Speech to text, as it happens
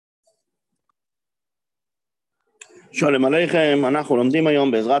שלום עליכם, אנחנו לומדים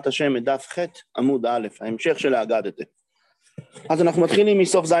היום בעזרת השם את דף ח' עמוד א', ההמשך של האגדתא. אז אנחנו מתחילים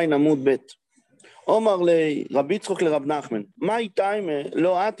מסוף זין עמוד ב'. אומר לרבי יצחק לרב נחמן, מה איתה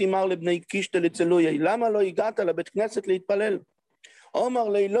לא את אמר לבני קישתא לצלויה, למה לא הגעת לבית כנסת להתפלל? אומר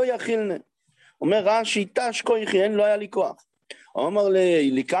לי, לא יכילנה. אומר רש"י, תש כוחי, אין, לא היה לי כוח. אומר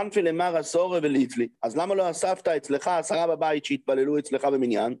לי, לקנפי למר עשרה וליצלי, אז למה לא אספת אצלך 10 בבית שהתפללו אצלך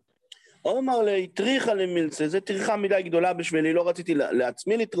במניין? אומר לי, טריחה למילצה, זה טריחה מדי גדולה בשבילי, לא רציתי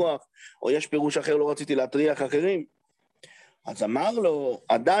לעצמי לטרוח, או יש פירוש אחר, לא רציתי להטריח אחרים. אז אמר לו,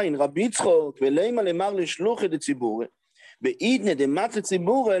 עדיין רבי יצחק, ולימה למר לשלוחי דציבורי, ואידנא דמצא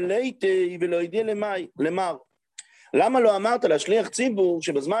ציבורי ליתי ולא ידע למר. למה לא אמרת לשליח ציבור,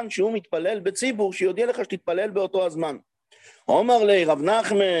 שבזמן שהוא מתפלל בציבור, שיודיע לך שתתפלל באותו הזמן? אומר לי, רב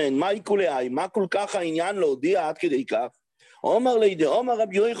נחמן, מה יקולי, מה כל כך העניין להודיע עד כדי כך? אומר לי, דאמר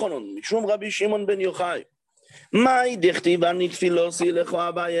רבי יוחנן, משום רבי שמעון בן יוחאי, מאי דכתיב אני תפילוסי לך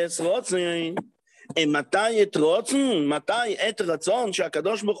אבייס רוצן? מתי את רוצן? מתי את רצון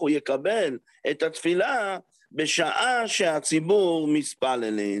שהקדוש ברוך הוא יקבל את התפילה בשעה שהציבור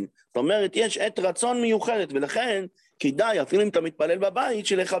מספללין? זאת אומרת, יש את רצון מיוחדת, ולכן כדאי, אפילו אם אתה מתפלל בבית,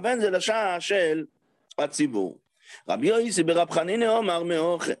 שלכוון זה לשעה של הציבור. רבי יוסי ברב חנינא אמר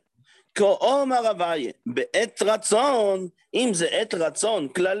מאוכל, כאומר אביי, בעת רצון, אם זה עת רצון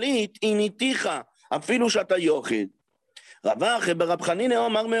כללית, היא ניתיחה, אפילו שאתה יוחד. רב אחי ברב חנינא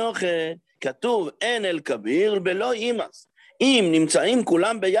אמר מאוכל, כתוב אין אל כביר בלא אימס. אם נמצאים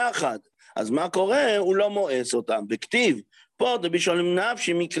כולם ביחד, אז מה קורה? הוא לא מואס אותם. וכתיב, פה דבישולם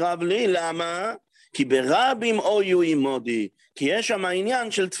נפשי מקרב לי, למה? כי ברבים אויו עמודי, כי יש שם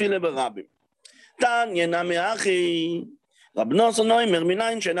העניין של תפילה ברבים. תניא נמי אחי, רב נוסון אומר,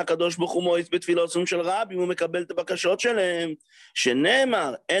 מניין שאין הקדוש ברוך הוא מואס בתפילוסם של רבים, הוא מקבל את הבקשות שלהם,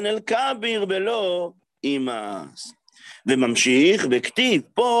 שנאמר, אין אל כביר ולא אימס. וממשיך, וכתיב,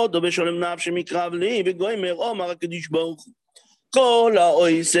 פה דבישולם נפשי מקרב לי, וגוימר, אומר הקדוש ברוך הוא, כל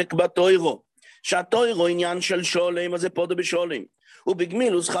העוסק בתוירו, שהתוירו עניין של שולם, אז זה פה דבישולם,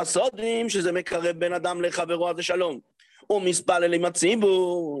 ובגמילוס חסודים, שזה מקרב בין אדם לחברו, אז זה שלום, ומספלל עם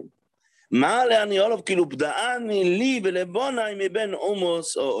הציבור, מה לעני אולוב, כאילו פדעני לי ולבונאי מבין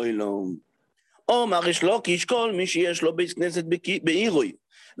אומוס או אוילום. אומר יש לו כשכל מי שיש לו בית כנסת בעירוי,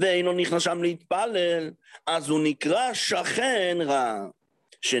 ואינו נכנס שם להתפלל, אז הוא נקרא שכן רע,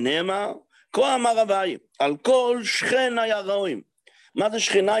 שנאמר, כה אמר אביי, על כל שכני הרעים. מה זה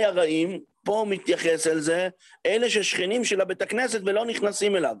שכני הרעים? פה הוא מתייחס אל זה, אלה ששכנים של הבית הכנסת ולא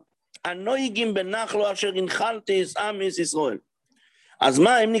נכנסים אליו. הנויגים בנחלו אשר הנחלתי עמיס ישראל. אז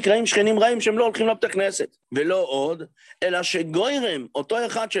מה, הם נקראים שכנים רעים שהם לא הולכים לבית הכנסת, ולא עוד, אלא שגוירם, אותו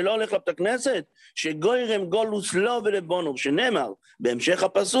אחד שלא הולך לבית הכנסת, שגוירם גולוס לו ולבונו, שנאמר, בהמשך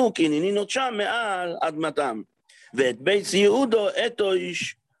הפסוק, הנני נוטשם מעל אדמתם, ואת בית יהודו אתו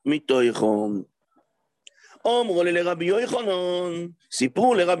איש מתויכום. אומרו לי לרבי יוחנן,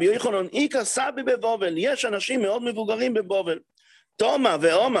 סיפרו לרבי יוחנן, איקא סבי בבובל, יש אנשים מאוד מבוגרים בבובל, תומא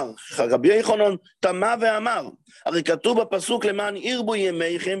ואומר, רבי יוחנן תמה ואמר, הרי כתוב בפסוק למען ירבו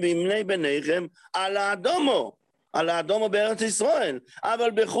ימיכם וימי בניכם על האדומו בארץ ישראל,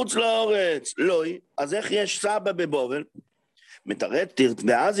 אבל בחוץ לארץ לא, אז איך יש סבא בבובל? מתרץ,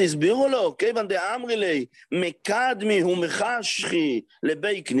 ואז הסבירו לו, כיוון דאמרי לי, מקדמי ומחשכי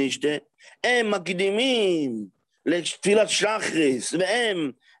לבי כנישתא, הם מקדימים לתפילת שחריס,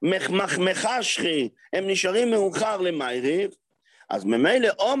 והם מחשכי, הם נשארים מאוחר למייריב, אז ממילא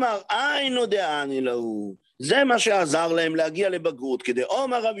אומר אינו דעני לו, זה מה שעזר להם להגיע לבגרות, כדי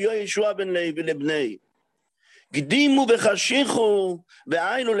אומר רבי יהושע בן לוי לבני, קדימו וחשיכו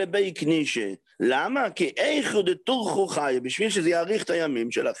והיינו לבי כנישה. למה? כי איכו דתורכו חי, בשביל שזה יאריך את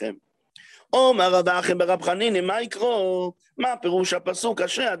הימים שלכם. אומר רב אחי ברב חנינא, מה יקרו? מה פירוש הפסוק?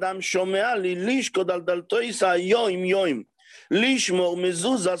 אשרי אדם שומע לי לישקוד על דלתויסא יום יום, לשמור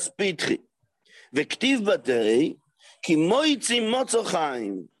מזוזס פיתחי. וכתיב בתרי, כי מויצי מוצא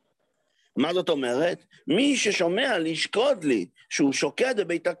חיים. מה זאת אומרת? מי ששומע לשקוד לי, שהוא שוקד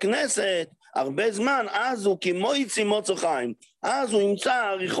בבית הכנסת הרבה זמן, אז הוא כמויצי מוצא חיים, אז הוא ימצא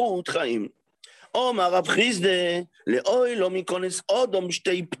אריכות חיים. אומר רב חיסדא, לאוי לא מכונס אודום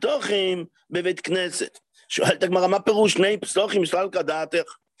שתי פתוחים בבית כנסת. שואלת הגמרא, מה פירוש שני פתוחים סלקא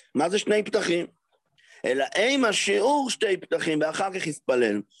דעתך? מה זה שני פתחים? אלא אם השיעור שתי פתחים ואחר כך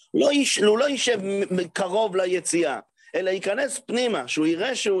יתפלל. הוא לא יישב קרוב ליציאה, אלא ייכנס פנימה, שהוא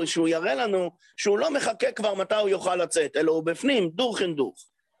יראה, שהוא יראה לנו שהוא לא מחכה כבר מתי הוא יוכל לצאת, אלא הוא בפנים, דוכן דוך.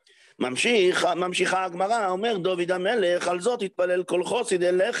 ממשיכה הגמרא, אומר דוד המלך, על זאת יתפלל כל חסיד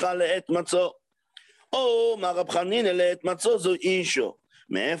אליך לעת מצוא. או מה רב חנינא לעת מצוא זו אישו,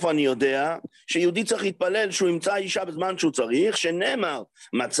 מאיפה אני יודע? שיהודי צריך להתפלל שהוא ימצא אישה בזמן שהוא צריך, שנאמר,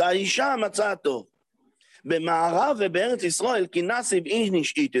 מצא אישה, מצא טוב. במערב ובארץ ישראל, כי נסיב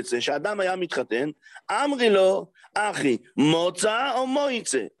איש איתצה, שאדם היה מתחתן, אמרי לו, אחי, מוצא או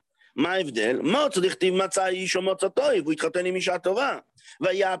מויצא? מה ההבדל? מוצא דכתיב מצא איש או מוצא טוב, הוא התחתן עם אישה טובה.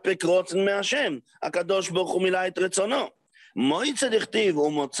 ויאפק רוצן מהשם, הקדוש ברוך הוא מילא את רצונו. מויצא דכתיב,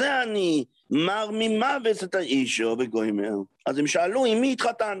 הוא מוצא אני, מר ממוות את האישו וגוימר. אז הם שאלו, עם מי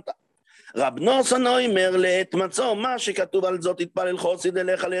התחתנת? רב נוסון אומר לעת מצוא, מה שכתוב על זאת התפלל חסיד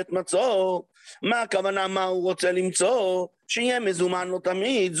אליך לעת מצוא, מה הכוונה, מה הוא רוצה למצוא? שיהיה מזומן לו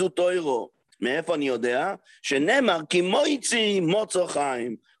תמיד, זו תוירו. מאיפה אני יודע? שנאמר, כי מויצי מוצא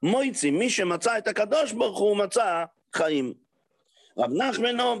חיים. מויצי, מי שמצא את הקדוש ברוך הוא מצא חיים. רב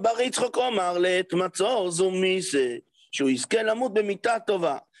נחמן בר יצחק אומר לעת מצוא, זו מיסה, שהוא יזכה למות במיתה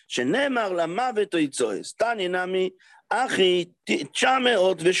טובה, שנאמר למוות או יצועס. תניא נמי, אחי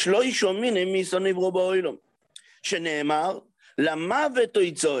 913 מיני מיסו נברו באוילום, שנאמר למוות או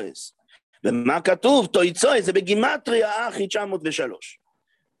יצועס. ומה כתוב? תויצועס זה בגימטריה אחי 903.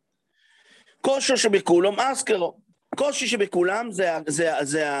 קושי שבכולם אסקרו. קושי שבכולם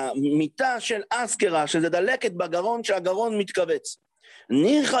זה המיטה של אסקרה, שזה דלקת בגרון שהגרון מתכווץ.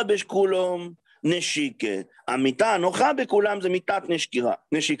 ניחא בשכולם נשיקה. המיטה הנוחה בכולם זה מיטת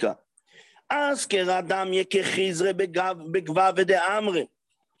נשיקה. אסקרה דם יקחיזרה בגבה ודאמרה,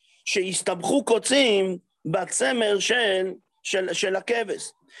 שהסתבכו קוצים בצמר של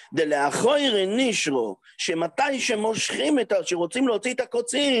הכבש. דלאחוירי נשרו, שמתי שמושכים שרוצים להוציא את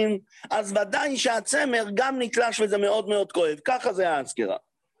הקוצים, אז ודאי שהצמר גם נתלש וזה מאוד מאוד כואב. ככה זה האזכרה.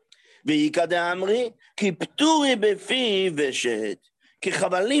 ויקא דאמרי, כי פטורי בפי ושת,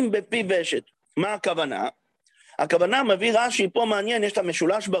 כחבלים בפי ושת. מה הכוונה? הכוונה מביא רש"י פה מעניין, יש את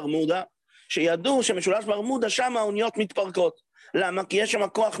המשולש ברמודה, שידעו שמשולש ברמודה שם האוניות מתפרקות. למה? כי יש שם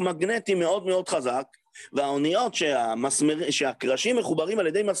כוח מגנטי מאוד מאוד חזק, והאוניות שהקרשים מחוברים על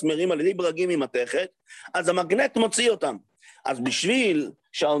ידי מסמרים, על ידי ברגים ממתכת, אז המגנט מוציא אותם. אז בשביל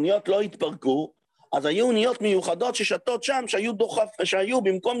שהאוניות לא יתפרקו, אז היו אוניות מיוחדות ששתות שם, שהיו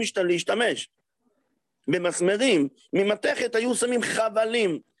במקום להשתמש במסמרים, ממתכת היו שמים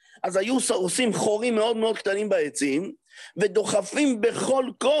חבלים, אז היו עושים חורים מאוד מאוד קטנים בעצים, ודוחפים בכל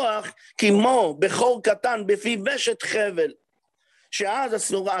כוח, כמו בחור קטן בפי ושת חבל,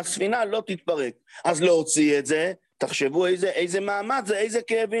 שאז הספינה לא תתפרק. אז להוציא את זה, תחשבו איזה מאמץ זה, איזה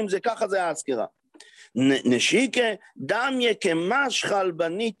כאבים זה, ככה זה האזכרה. נשיקה דמיה כמשחל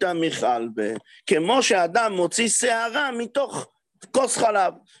בניתה מחלבה, כמו שאדם מוציא שערה מתוך כוס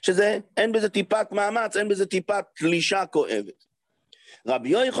חלב, שזה אין בזה טיפת מאמץ, אין בזה טיפת תלישה כואבת. רבי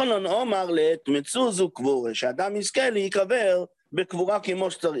יוחנן אומר לעת מצוא זו קבורה, שאדם יזכה להיקבר בקבורה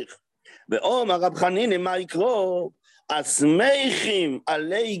כמו שצריך. ואומר רב חנינא מה יקרו? השמחים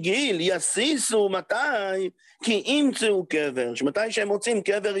עלי גיל יסיסו מתי? כי ימצאו קבר, שמתי שהם מוצאים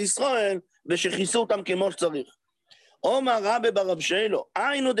קבר ישראל ושכיסו אותם כמו שצריך. אומר רבי ברב שלו,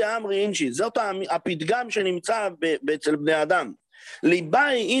 היינו דאמרי אינשי, זאת הפתגם שנמצא אצל בני אדם. ליבי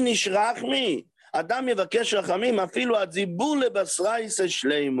איניש רחמי, אדם יבקש רחמים אפילו הציבור לבשרייס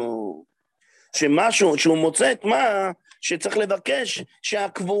שלימו. שמשהו, שהוא מוצא את מה שצריך לבקש,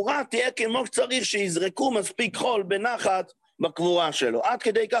 שהקבורה תהיה כמו שצריך, שיזרקו מספיק חול בנחת בקבורה שלו. עד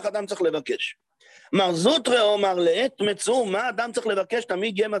כדי כך אדם צריך לבקש. מר זוטרא אומר לעת מצוא, מה אדם צריך לבקש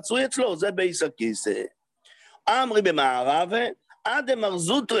תמיד יהיה מצוי אצלו? זה בייס הכיסא. אמרי במערבה, עד מר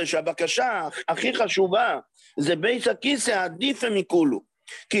זוטרא שהבקשה הכי חשובה, זה בייס הכיסא עדיפה מכולו.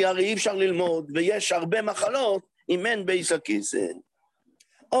 כי הרי אי אפשר ללמוד, ויש הרבה מחלות, אם אין בייס הכיסא.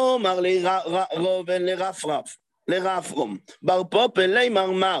 אומר לי רובן לרפרום, בר פופל לי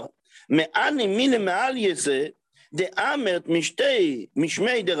מרמר, מאני מילי מעל יסה, דאמרת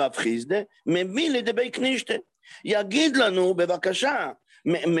משמי דרב חיסדה, ממילי דבי כנישתה. יגיד לנו בבקשה,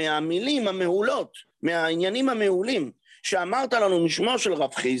 מהמילים המעולות, מהעניינים המעולים, שאמרת לנו משמו של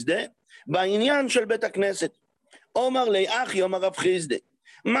רב חיסדה, בעניין של בית הכנסת. אומר לי אחי, אומר רב חיסדה,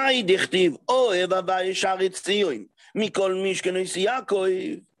 מהי דכתיב אוהב הווי שערי ציון, מכל משכנוס יעקב.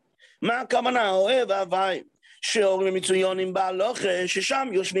 מה הכוונה? אוהב הווי, שאור למצויונים בהלוכה, ששם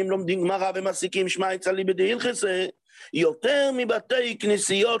יושבים לומדים גמרא ומסיקים שמע אצלי בדהילכסה, יותר מבתי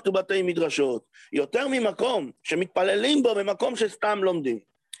כנסיות ובתי מדרשות, יותר ממקום שמתפללים בו במקום שסתם לומדים.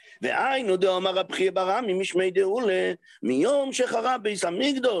 והיינו דאמר רב חייא בר עמי משמי דאולה, מיום שחרב בית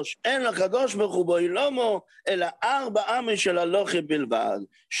המקדוש, אין לקדוש ברוך הוא באילומו, אלא 4 עמי של הלוכה בלבד.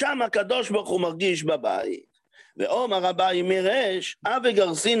 שם הקדוש ברוך הוא מרגיש בבית. ואומר רבי מירש, אבי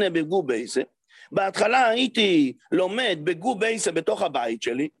גרסינה בגו בייסה, בהתחלה הייתי לומד בגו בייסה בתוך הבית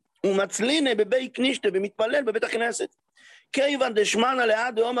שלי, ומצלינה בבי כנישתה ומתפלל בבית הכנסת. כיוון דשמנא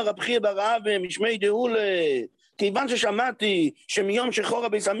ליד דאמר רב חייא בר אבא משמי דאולה, כיוון ששמעתי שמיום שחורא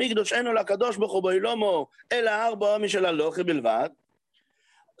ביס המקדוש אין לו לקדוש ברוך הוא בעולמו אלא 4 ימים של הלוכה בלבד,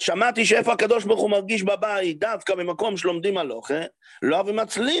 שמעתי שאיפה הקדוש ברוך הוא מרגיש בבית, דווקא במקום שלומדים הלוכה, לא אבי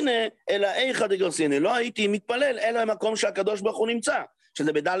מצלינה אלא איכא דגרסיני, לא הייתי מתפלל אלא במקום שהקדוש ברוך הוא נמצא,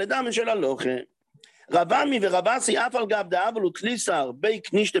 שזה בדלת אמן של הלוכה. רב עמי ורב אסי אף על גב דאבל ותליסר בי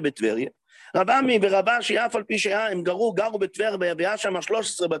קנישתא בטבריה, רב עמי ורב אשי אף על פי שהם גרו בטבריה והיה שם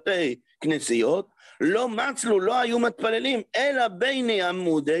 13 בתי כנסיות, לא מצלו, לא היו מתפללים אלא ביני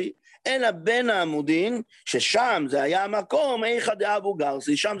עמודי, אלא בין העמודין, ששם זה היה המקום איכא דאבו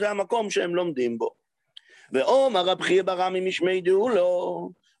גרסי, שם זה המקום שהם לומדים בו. ואומר רב חייא בר עמי משמי דאולו,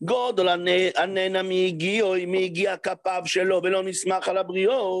 גודל עננה מיגיע כפיו שלו ולא נסמך על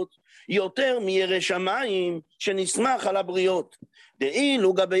הבריות, יותר מירא שמיים שנסמך על הבריות.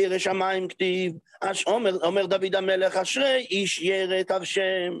 דאילו גבי ירא שמיים כתיב, אומר דוד המלך, אשרי איש יראת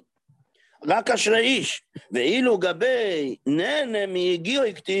השם, רק אשרי איש. ואילו גבי נהנה מיגיעו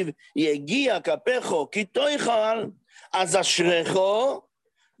כתיב, יגיע כפיכו כי תאכל, אז אשריכו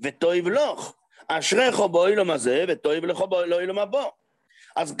וטוב לך. אשריכו באילום הזה וטוב לך באילום הבא.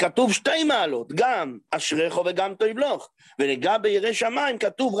 אז כתוב 2 מעלות, גם אשריכו וגם טוב לך. ולגבי ירא שמיים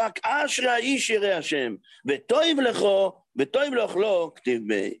כתוב רק אשרי האיש ירא השם, וטוב לכו וטוב לך לא כתיב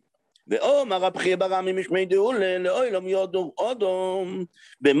בי. ואומר רב חייא בר עמי משמי דאולה לאילום יודו אודום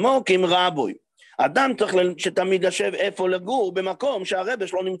במוקים רבוי. אדם צריך שתמיד ישב איפה לגור במקום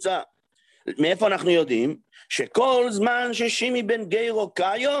שהרבש לא נמצא. מאיפה אנחנו יודעים? שכל זמן ששימי בן גיירו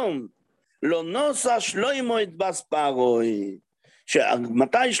כיום לא נוסע שלוימו את בס פרוי.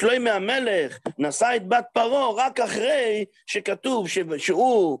 שמתי שלוימי המלך נשא את בת פרו רק אחרי שכתוב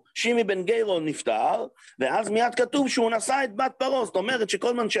שהוא שימי בן גיירו נפטר, ואז מיד כתוב שהוא נשא את בת פרו. זאת אומרת שכל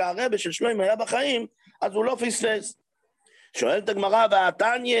זמן שהרבא של שלוימי היה בחיים אז הוא לא פספס. שואלת הגמרא,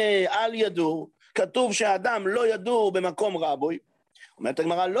 והתניא אל ידור, כתוב שהאדם לא ידור במקום רבוי. אומרת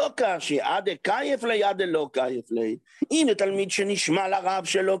הגמרא, לא קשי, עדה קייף לי, עדה לא קייף לי. אם זה תלמיד שנשמע לרב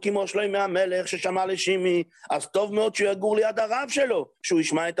שלו, כמו שלוימי המלך ששמע לשימי, אז טוב מאוד שהוא יגור ליד הרב שלו, שהוא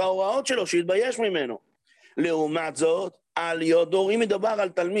ישמע את ההוראות שלו, שיתבייש ממנו. לעומת זאת, על יודור, אם מדובר על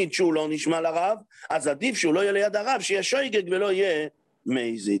תלמיד שהוא לא נשמע לרב, אז עדיף שהוא לא יהיה ליד הרב, שיהיה שויגג ולא יהיה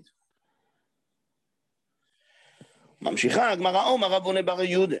מזיד. ממשיכה הגמרא, אומר רב הונא בר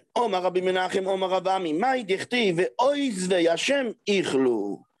יהודה, אומר רבי מנחם, אומר רב עמי, מאי דכתיב ואויז השם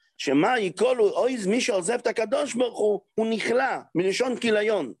איכלו, שמאי כלו אויז, מי שעוזב את הקדוש ברוך הוא נכלא, מלשון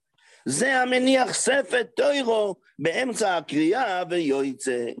כיליון. זה המניח ספר תוירו באמצע הקריאה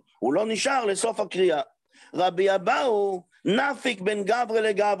ויועצה, הוא לא נשאר לסוף הקריאה. רבי אבאו נפיק בין גברי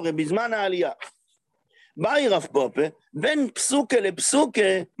לגברי בזמן העלייה. באי רב פופה, בין פסוקה לפסוקה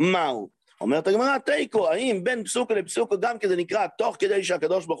מהו? אומרת הגמרא, תיקו, האם בין פסוקה לפסוקה גם כזה נקרא תוך כדי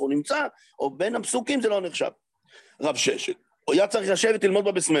שהקדוש ברוך הוא נמצא, או בין הפסוקים זה לא נחשב. רב ששת, הוא היה צריך לשבת ללמוד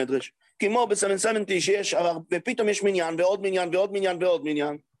בבס מדרש, כמו בסמנסמנטי שיש, ופתאום יש מניין ועוד מניין ועוד מניין ועוד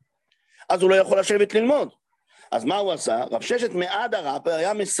מניין, אז הוא לא יכול לשבת ללמוד. אז מה הוא עשה? רב ששת מעד הרב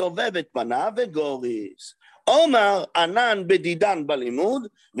היה מסובב את פניו וגוריס. אומר ענן בדידן בלימוד,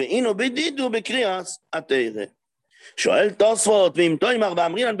 ואינו בדידו בקריאס התורה. שואל תוספות, ואם תאמר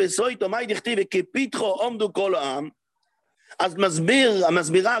ואמרינן בסויטו, מה דכתיב וכפיתחו עומדו כל העם? אז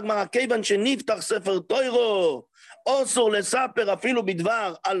מסבירה הגמרא, כיוון שנפתח ספר תוירו, אסור לספר אפילו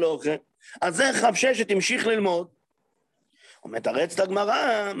בדבר הלוכה, אז איך רב ששת המשיך ללמוד? הוא מתרץ את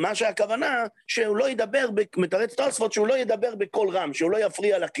הגמרא, מה שהכוונה, שהוא לא ידבר, מתרץ תוספות שהוא לא ידבר בקול רם, שהוא לא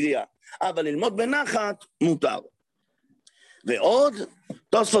יפריע לקריאה, אבל ללמוד בנחת מותר. ועוד,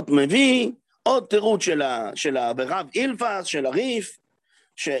 תוספות מביא, עוד תירוץ של הרב אילפס, של הריף,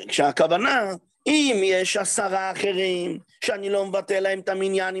 שהכוונה, אם יש 10 אחרים, שאני לא מבטל להם את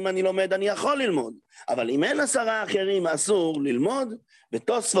המניין, אם אני לומד, אני יכול ללמוד. אבל אם אין 10 אחרים, אסור ללמוד,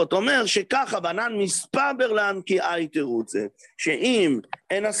 ותוספות אומר שככה בנן מספבר לן כי אי תירוץ זה, שאם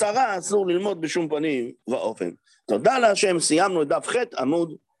אין 10, אסור ללמוד בשום פנים ואופן. תודה להשם, סיימנו את דף ח'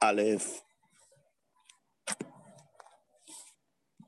 עמוד א'.